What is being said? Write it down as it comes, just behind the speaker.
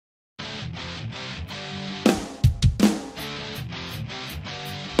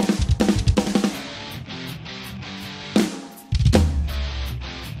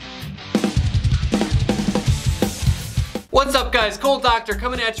up guys, Cold Doctor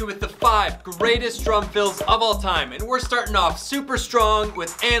coming at you with the 5 greatest drum fills of all time, and we're starting off super strong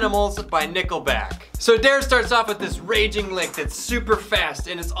with Animals by Nickelback. So Dare starts off with this raging lick that's super fast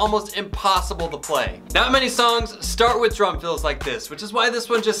and it's almost impossible to play. Not many songs start with drum fills like this, which is why this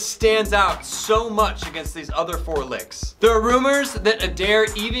one just stands out so much against these other 4 licks. There are rumors that Adair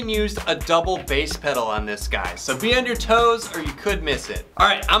even used a double bass pedal on this guy, so be on your toes or you could miss it.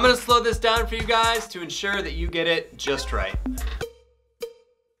 Alright, I'm gonna slow this down for you guys to ensure that you get it just right.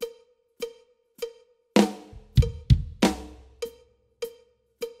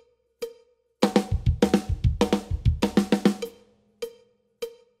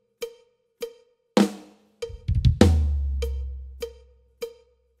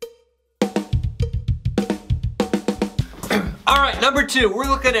 Alright, number 2, we're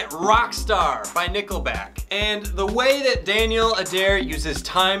looking at Rockstar by Nickelback. And the way that Daniel Adair uses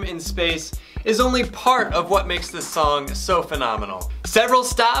time and space is only part of what makes this song so phenomenal. Several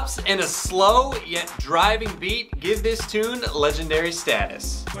stops and a slow yet driving beat give this tune legendary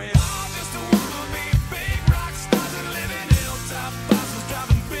status.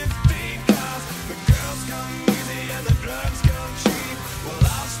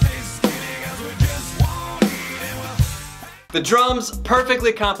 The drums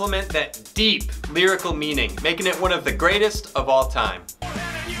perfectly complement that deep lyrical meaning, making it one of the greatest of all time.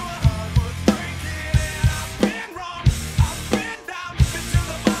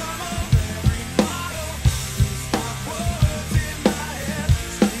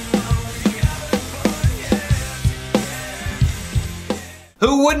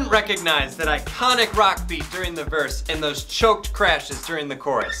 Who wouldn't recognize that iconic rock beat during the verse and those choked crashes during the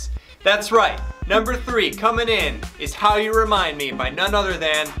chorus? That's right, number 3 coming in is How You Remind Me by none other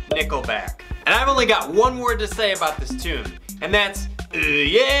than Nickelback. And I've only got one word to say about this tune, and that's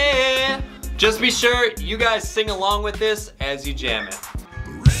yeah! Just be sure you guys sing along with this as you jam it.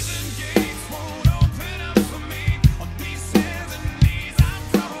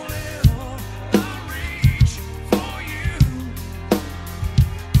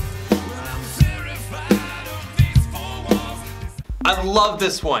 I love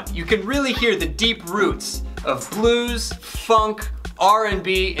this one. You can really hear the deep roots of blues, funk,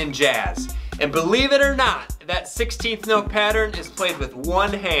 R&B, and jazz. And believe it or not, that 16th note pattern is played with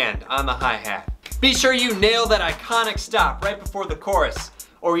one hand on the hi-hat. Be sure you nail that iconic stop right before the chorus,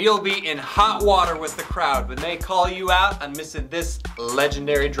 or you'll be in hot water with the crowd when they call you out on missing this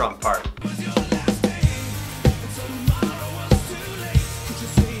legendary drum part.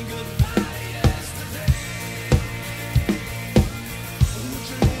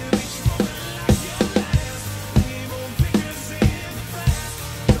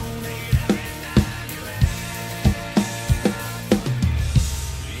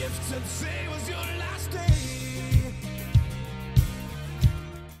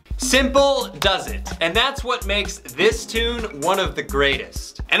 Simple does it, and that's what makes this tune one of the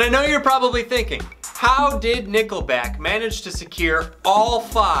greatest. And I know you're probably thinking, how did Nickelback manage to secure all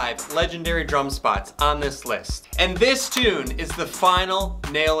 5 legendary drum spots on this list? And this tune is the final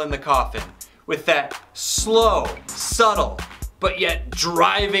nail in the coffin, with that slow, subtle, but yet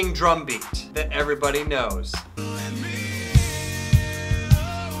driving drum beat that everybody knows.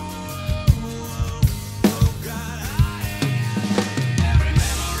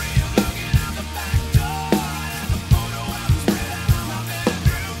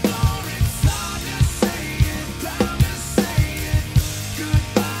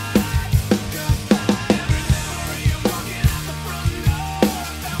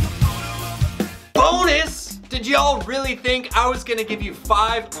 Did y'all really think I was gonna give you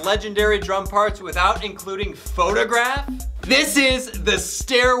 5 legendary drum parts without including photograph? This is the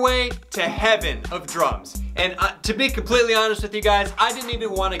stairway to heaven of drums. And to be completely honest with you guys, I didn't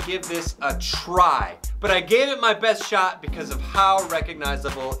even want to give this a try, but I gave it my best shot because of how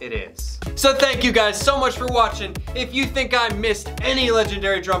recognizable it is. So thank you guys so much for watching. If you think I missed any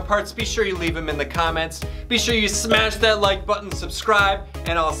legendary drum parts, be sure you leave them in the comments. Be sure you smash that like button, subscribe,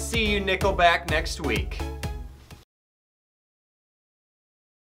 and I'll see you Nickelback next week.